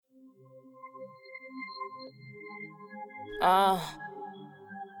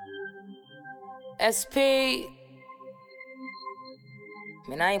SP.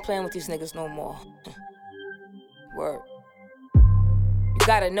 Man, I ain't playing with these niggas no more. Word. You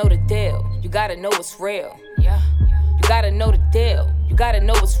gotta know the deal. You gotta know it's real. Yeah. You gotta know the deal. You gotta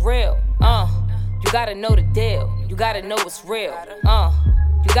know it's real. You gotta know the deal. You gotta know it's real.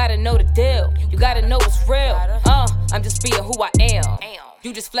 You gotta know the deal. You gotta know it's real. I'm just being who I am.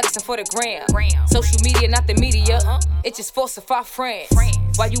 You just flexing for the gram. Social media, not the media. It just falsify friends.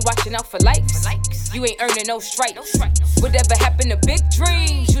 While you watching out for likes, you ain't earning no stripes. Whatever happened to big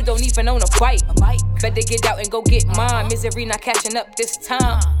dreams, you don't even own a bike. Better get out and go get mine. Misery not catching up this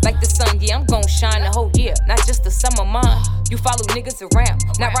time. Like the sun, yeah, I'm gon' shine the whole year, not just the summer mine. You follow niggas around,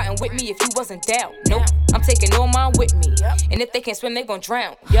 not riding with me if you wasn't down. Nope, I'm taking all mine with me. And if they can't swim, they gon'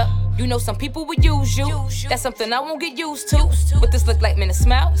 drown. Yup, you know some people would use you. That's something I won't get used to. What this look like, man, a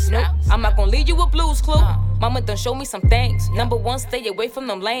smile? Nope, I'm not gon' leave you a blues clue. Mama done show me some things. Number one, stay away from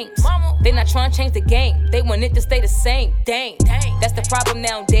them lanes. They not trying to change the game. They want it to stay the same. Dang, that's the problem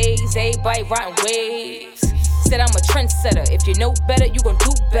nowadays. Everybody riding waves. Said I'm a trendsetter. If you know better, you gon'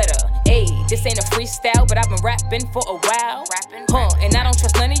 do better. Ayy, this ain't a freestyle, but I've been rapping for a while. And I don't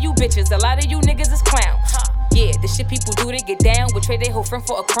trust none of you bitches. A lot of you niggas is clowns. Yeah, the shit people do to get down, betray their whole friend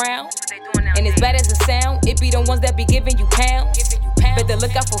for a crown. And as bad as it sound, it be the ones that be giving you pounds. Better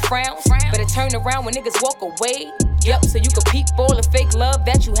look out for frowns. Better turn around when niggas walk away. Yup, so you can peep all the fake love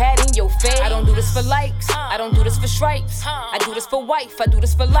that you had in your face. I don't do this for likes, I don't do this for stripes. I do this for wife, I do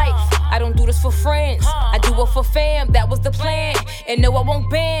this for life. I don't do this for friends, I do it for fam, that was the plan. And no, I won't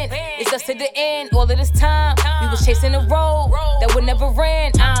bend, it's us to the end. All of this time, we was chasing a road that would never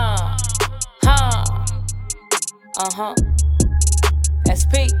end.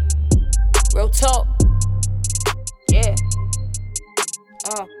 SP, real talk. Yeah.